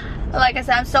video, like I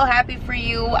said, I'm so happy for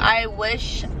you. I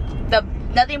wish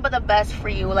nothing but the best for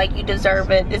you. Like, you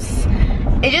deserve it. It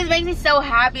just makes me so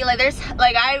happy. Like, there's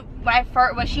like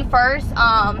when she first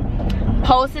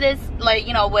posted this, like,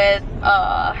 you know, with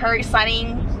her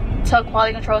signing to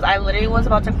quality controls, I literally was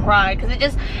about to cry,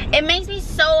 because it makes me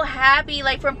so happy.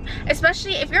 Like,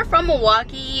 especially if you're from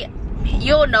Milwaukee,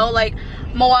 you'll know, like,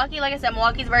 Milwaukee, like I said,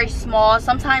 Milwaukee's very small.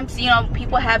 Sometimes, you know,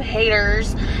 people have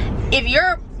haters. If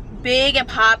you're big and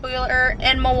popular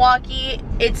in Milwaukee,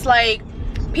 it's like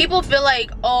people feel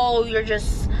like, oh, you're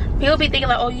just, people be thinking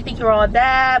like, oh, you think you're all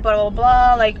that, blah blah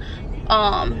blah. Like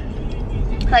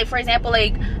for example,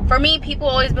 like for me, people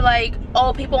always be like,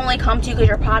 oh, people only come to you because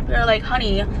you're popular. Like,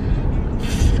 honey,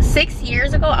 6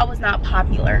 years ago, I was not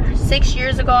popular. 6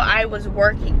 years ago, I was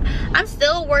working. I'm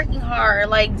still working hard.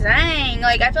 Like, dang.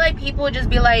 Like, I feel like people would just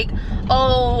be like,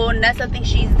 oh, Nessa thinks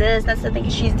she's this, Nessa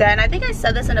thinks she's that. And I think I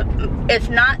said this in a, if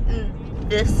not in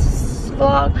this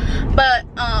vlog, but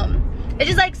it's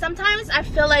just like sometimes I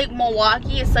feel like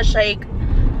Milwaukee is such like,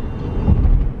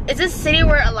 it's a city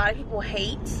where a lot of people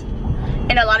hate,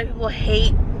 and a lot of people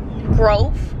hate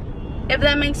growth, if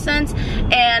that makes sense.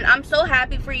 And I'm so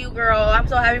happy for you, girl. I'm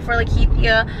so happy for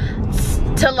Lakeithia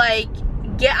to like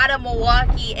get out of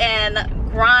Milwaukee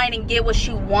and grind and get what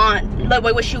she want, like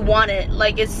what she wanted.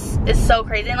 Like it's so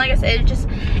crazy. And like I said,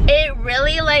 it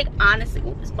really like honestly,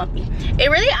 ooh, it's bumpy. It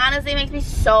really honestly makes me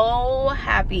so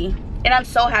happy, and I'm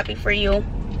so happy for you.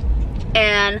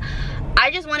 And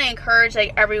I just want to encourage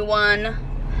like everyone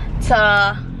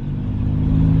to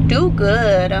do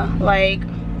good. Like,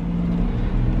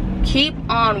 keep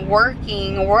on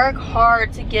working, work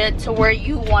hard to get to where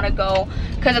you want to go,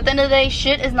 because at the end of the day,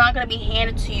 shit is not going to be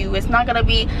handed to you. It's not going to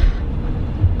be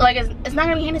like, it's not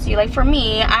going to be handed to you. Like for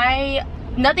me,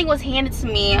 nothing was handed to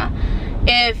me.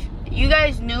 If you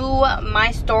guys knew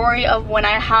my story of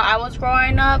how I was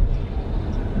growing up,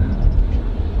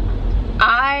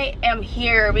 I am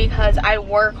here because I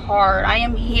work hard. I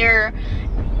am here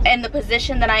in the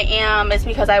position that I am is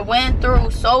because I went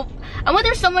through so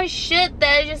much shit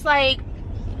that it's just like,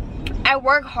 I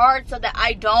work hard so that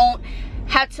I don't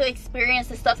have to experience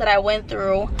the stuff that I went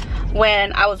through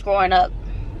when I was growing up.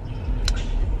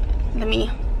 I'm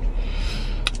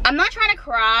not trying to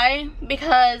cry,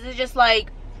 because it's just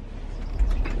like,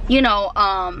 you know,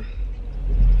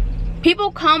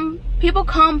 people come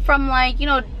from like, you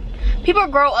know, people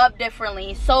grow up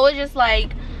differently. So it's just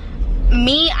like,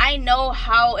 me, I know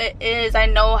how it is. I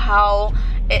know how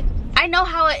it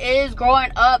is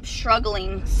growing up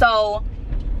struggling. So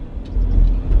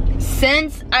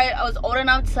since I was old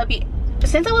enough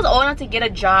to get a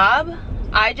job,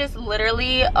 I just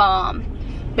literally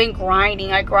been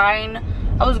grinding. I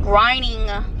was grinding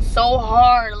so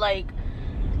hard. Like,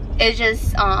 it's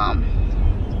just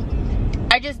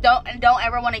I just don't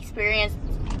ever want to experience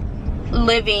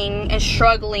living and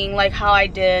struggling like how I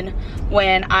did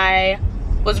when I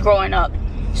was growing up.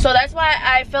 So that's why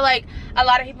I feel like a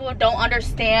lot of people don't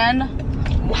understand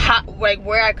how, like,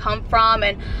 where I come from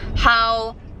and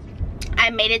how I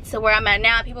made it to where I'm at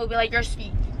now. People will be like, I don't want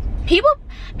to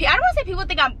say people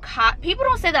think I'm people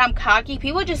don't say that I'm cocky.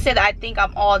 People just say that I think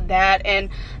I'm all that and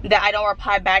that I don't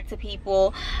reply back to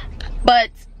people. But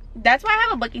that's why I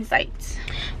have a booking site.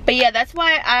 But yeah, that's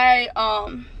why I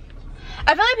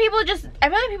feel like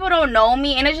people don't know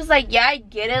me, and it's just like, yeah, I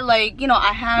get it. Like, you know,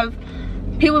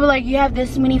 people be like, you have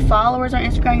this many followers on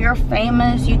Instagram, you're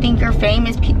famous, you think you're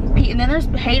famous. And then there's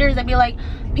haters that be like,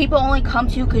 people only come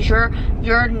to you because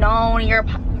you're known,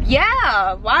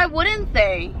 yeah, why wouldn't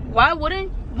they? Why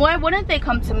wouldn't they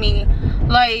come to me?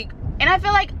 Like, and I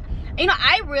feel like, you know,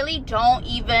 I really don't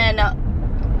even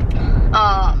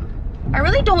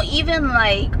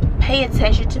like pay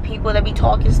attention to people that be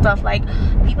talking stuff like,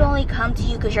 people only come to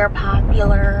you because you're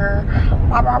popular,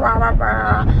 blah, blah, blah, blah,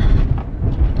 blah.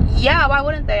 Yeah, why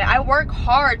wouldn't they? I work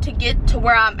hard to get to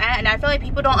where I'm at, and I feel like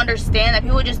people don't understand that.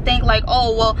 People just think like,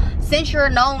 oh, well, since you're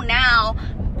known now,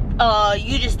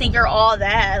 you just think you're all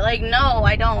that. Like, no,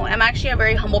 I don't. I'm actually a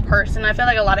very humble person. I feel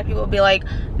like a lot of people be like,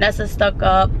 Nessa stuck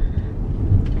up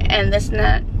and this and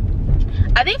that.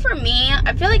 I think for me,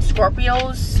 I feel like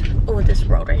Scorpios, oh, this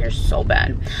road right here is so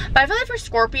bad. But I feel like for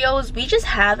Scorpios, we just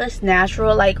have this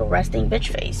natural like resting bitch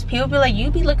face. People be like, you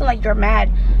be looking like you're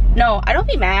mad. No, I don't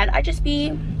be mad. I just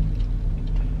be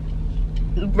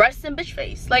resting bitch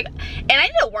face. Like, and I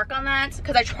need to work on that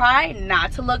because I try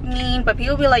not to look mean, but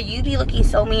people be like, you be looking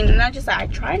so mean. And I just like, I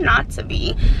try not to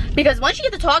be, because once you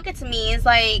get to talking to me, it's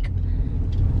like,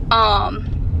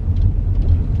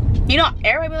 you know,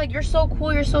 everybody be like, you're so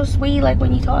cool, you're so sweet, like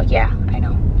when you talk. Yeah, I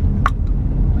know.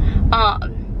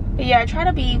 But yeah, I try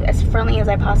to be as friendly as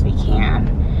I possibly can.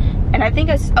 And I think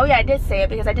oh yeah, I did say it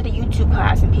because I did a YouTube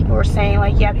class and people were saying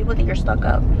like, yeah, people think you're stuck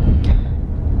up.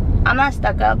 I'm not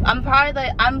stuck up. I'm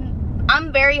probably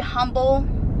I'm very humble.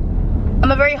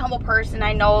 I'm a very humble person.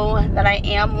 I know that I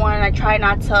am one. I try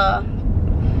not to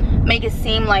make it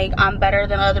seem like I'm better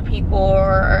than other people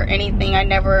or anything. I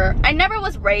never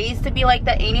was raised to be like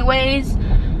that anyways.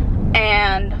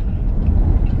 And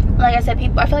like I said,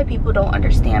 I feel like people don't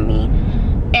understand me.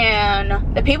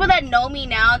 And the people that know me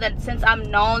now, that since I'm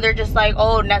known, they're just like,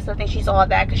 oh, Nessa thinks she's all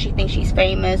that because she thinks she's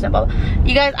famous and blah, blah.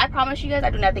 You guys, I promise you guys,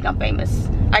 I do not think I'm famous.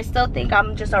 I still think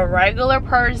I'm just a regular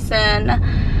person.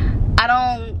 I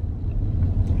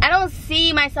don't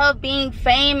see myself being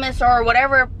famous or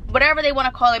whatever whatever they want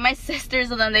to call it. My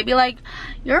sisters and them, they'd be like,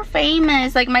 you're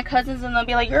famous. Like my cousins and them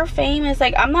be like, you're famous.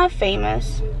 Like I'm not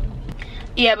famous.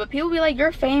 Yeah, but people be like,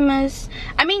 you're famous.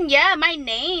 I mean, yeah, my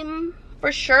name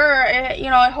for sure, you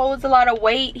know, it holds a lot of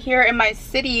weight here in my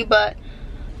city, but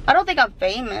I don't think I'm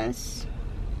famous.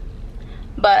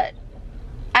 But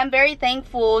I'm very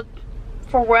thankful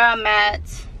for where I'm at.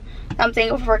 I'm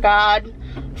thankful for God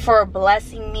for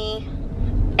blessing me,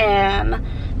 and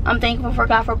I'm thankful for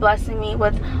God for blessing me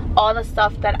with all the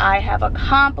stuff that I have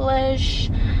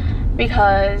accomplished,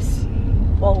 because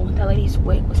whoa, that lady's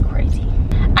wig was crazy.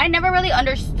 I never really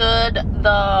understood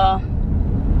the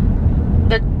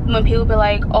when people be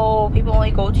like, oh, people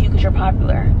only go to you because you're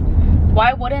popular.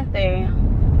 Why wouldn't they?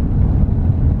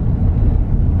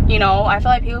 You know, I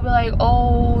feel like people be like,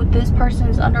 oh, this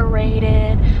person's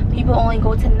underrated. People only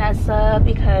go to Nessa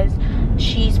because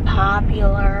she's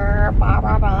popular, blah,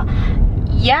 blah, blah.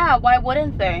 Yeah, why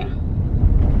wouldn't they?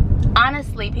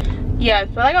 Honestly, yeah,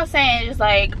 but like I was saying, just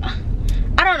like,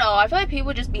 I don't know. I feel like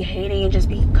people just be hating and just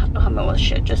be coming with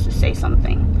shit just to say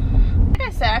something. Like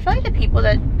I said, I feel like the people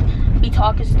that be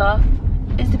talking stuff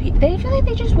is the people, they feel like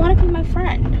they just want to be my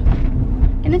friend.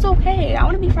 And it's okay. I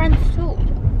want to be friends too.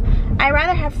 I'd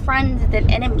rather have friends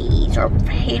than enemies or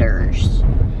haters.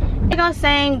 Like I was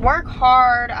saying, work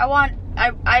hard.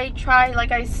 I try,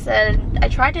 like I said, I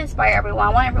try to inspire everyone. I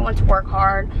want everyone to work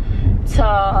hard.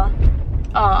 I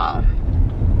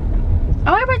want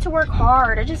everyone to work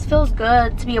hard. It just feels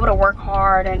good to be able to work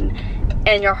hard, and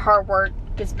your hard work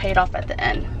gets paid off at the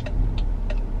end.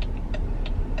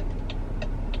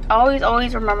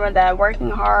 Always remember that working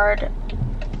hard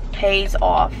pays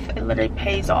off. It literally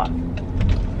pays off.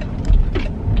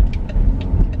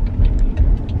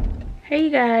 Hey you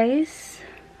guys,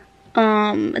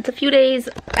 it's a few days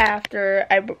after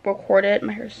I recorded.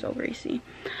 My hair is so greasy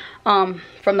from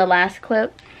the last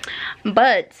clip,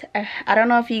 but I don't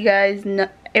know if you guys know,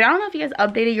 I don't know if you guys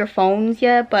updated your phones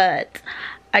yet, but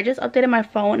I just updated my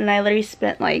phone, and I literally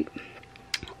spent like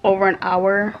over an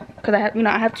hour, because I have, you know,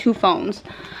 I have two phones,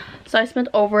 so I spent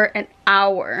over an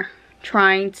hour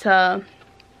trying to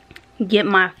get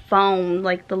my phone,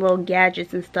 like the little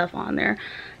gadgets and stuff on there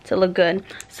to look good.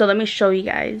 So let me show you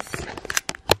guys.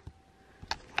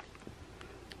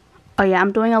 Oh yeah,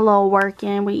 I'm doing a little work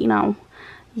in with, you know,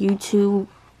 YouTube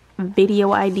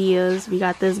video ideas. We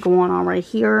got this going on right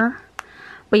here.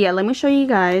 But yeah, let me show you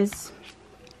guys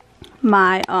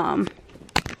my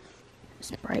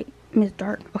it's bright, it's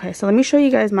dark. Okay, so let me show you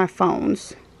guys my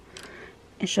phones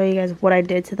and show you guys what I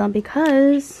did to them,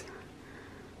 because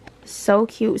so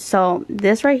cute. So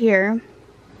this right here,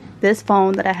 this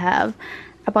phone that I have,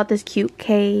 I bought this cute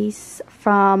case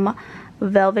from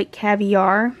Velvet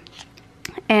Caviar,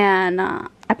 and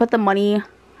I put the money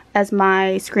as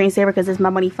my screensaver because it's my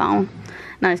money phone.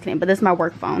 No, just kidding, but this is my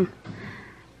work phone.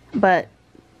 But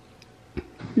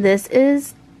this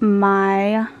is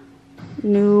my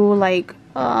new like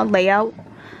layout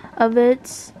of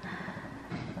it.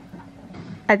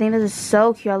 I think this is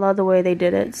so cute. I love the way they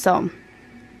did it. So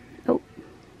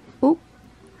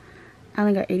I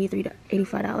only got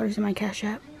 $85 in my Cash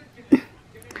App.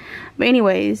 But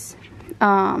anyways,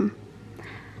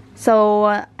 so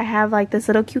I have like this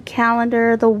little cute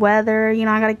calendar, the weather, you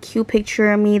know, I got a cute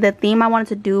picture of me. The theme I wanted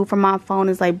to do for my phone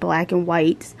is like black and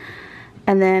white.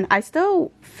 And then I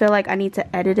still feel like I need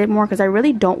to edit it more, because I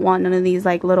really don't want none of these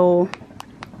like little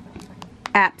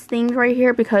apps things right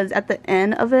here, because at the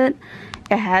end of it,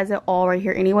 it has it all right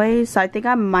here anyways. So I think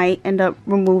I might end up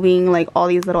removing like all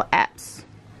these little apps.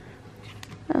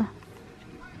 Oh.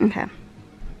 Okay.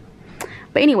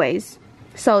 But anyways,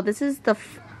 so this is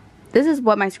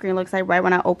what my screen looks like right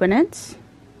when I open it.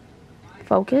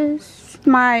 Focus.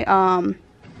 My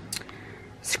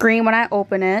screen when I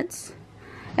open it.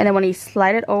 And then when you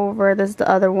slide it over, this is the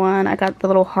other one. I got the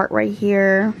little heart right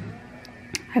here.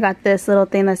 I got this little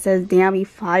thing that says, damn, you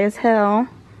fly as hell.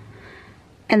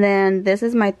 And then this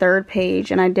is my third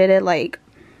page, and I did it like,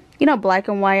 you know, black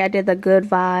and white. I did the good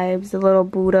vibes, the little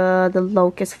Buddha, the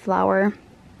locust flower.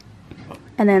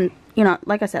 And then, you know,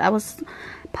 like I said, I was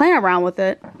playing around with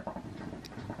it.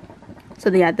 So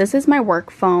yeah, this is my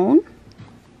work phone.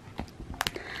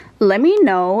 Let me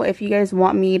know if you guys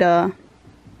want me to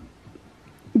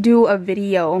do a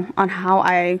video on how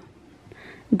I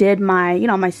did my, you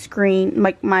know, my screen,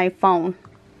 like my phone.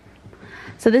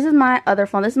 So this is my other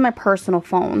phone. This is my personal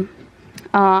phone.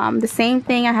 The same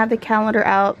thing, I have the calendar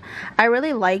out. I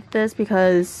really like this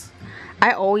because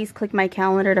I always click my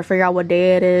calendar to figure out what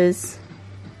day it is,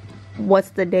 what's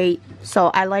the date. So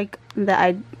I like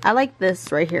that. I like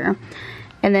this right here.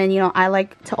 And then, you know, I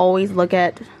like to always look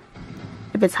at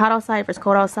if it's hot outside, if it's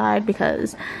cold outside,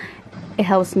 because it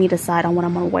helps me decide on what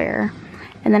I'm gonna wear.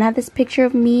 And then I have this picture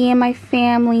of me and my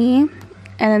family. And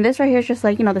then this right here is just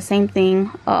like, you know, the same thing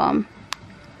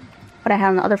what I had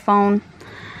on the other phone.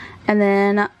 And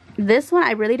then this one,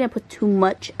 I really didn't put too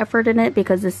much effort in it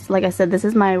because this, like I said, this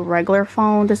is my regular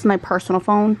phone. This is my personal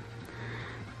phone.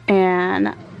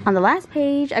 And on the last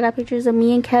page, I got pictures of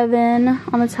me and Kevin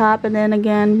on the top. And then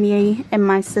again, me and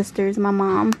my sisters, my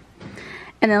mom.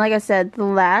 And then, like I said, the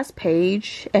last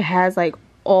page, it has like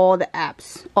all the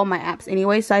apps, all my apps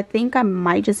anyway. So I think I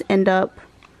might just end up,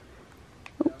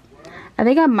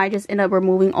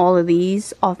 removing all of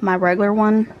these off my regular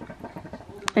one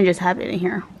and just have it in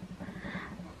here.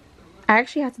 I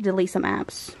actually have to delete some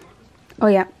apps. Oh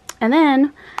yeah, and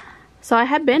then, so I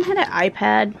had an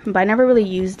iPad, but I never really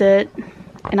used it.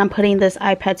 And I'm putting this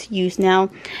iPad to use now.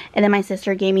 And then my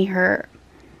sister gave me her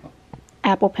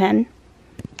Apple Pen.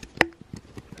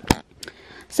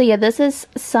 So yeah, this is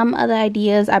some of the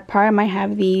ideas. I probably might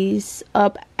have these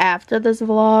up after this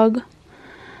vlog.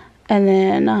 And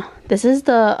then this is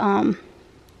the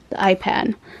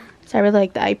iPad. So I really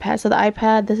like the iPad. So the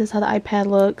iPad, this is how the iPad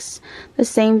looks. The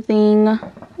same thing.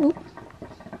 Ooh.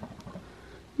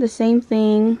 The same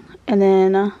thing. And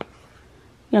then, you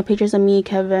know, pictures of me,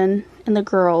 Kevin, and the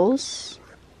girls.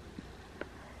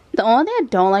 The only thing I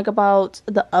don't like about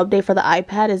the update for the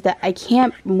iPad is that I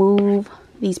can't move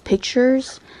these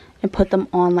pictures and put them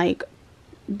on like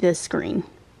this screen.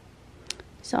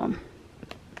 So,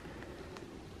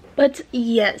 but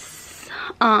yes,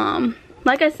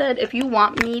 like I said, if you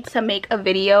want me to make a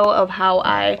video of how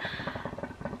I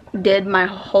did my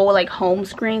whole like home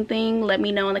screen thing, let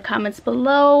me know in the comments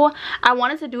below. I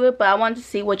wanted to do it, but I wanted to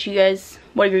see what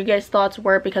your guys thoughts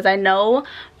were, because I know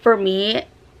for me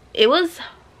it was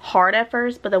hard at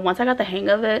first, but then once I got the hang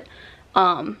of it,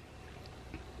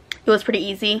 it was pretty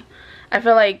easy. I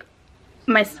feel like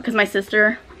because my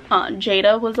sister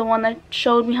Jada was the one that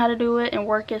showed me how to do it and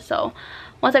work it, so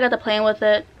once I got to playing with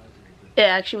it, it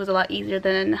actually was a lot easier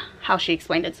than how she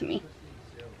explained it to me.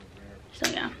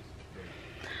 So yeah,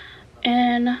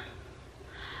 and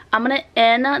I'm gonna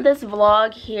end this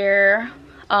vlog here.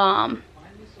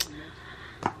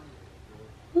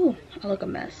 Ooh, I look a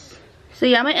mess. So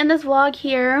yeah, I'm gonna end this vlog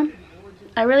here.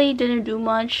 I really didn't do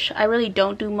much. I really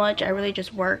don't do much. I really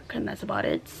just work, and that's about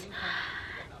it.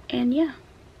 And yeah,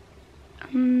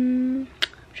 I'm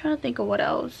trying to think of what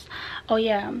else. Oh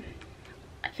yeah,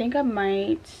 I think I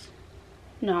might,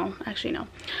 no, actually no,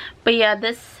 but yeah,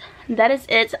 that is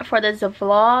it for this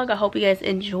vlog. I hope you guys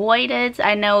enjoyed it.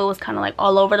 I know it was kind of like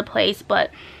all over the place,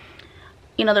 but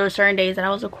you know, there were certain days that I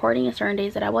was recording and certain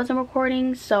days that I wasn't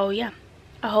recording. So yeah,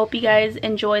 I hope you guys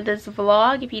enjoyed this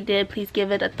vlog. If you did, please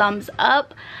give it a thumbs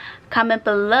up, comment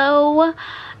below,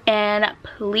 and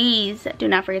please do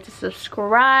not forget to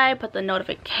subscribe, put the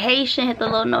notification, hit the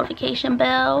little notification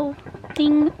bell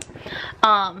thing.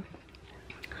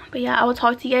 But yeah, I will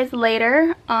talk to you guys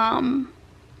later.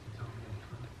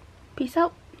 Peace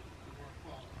out.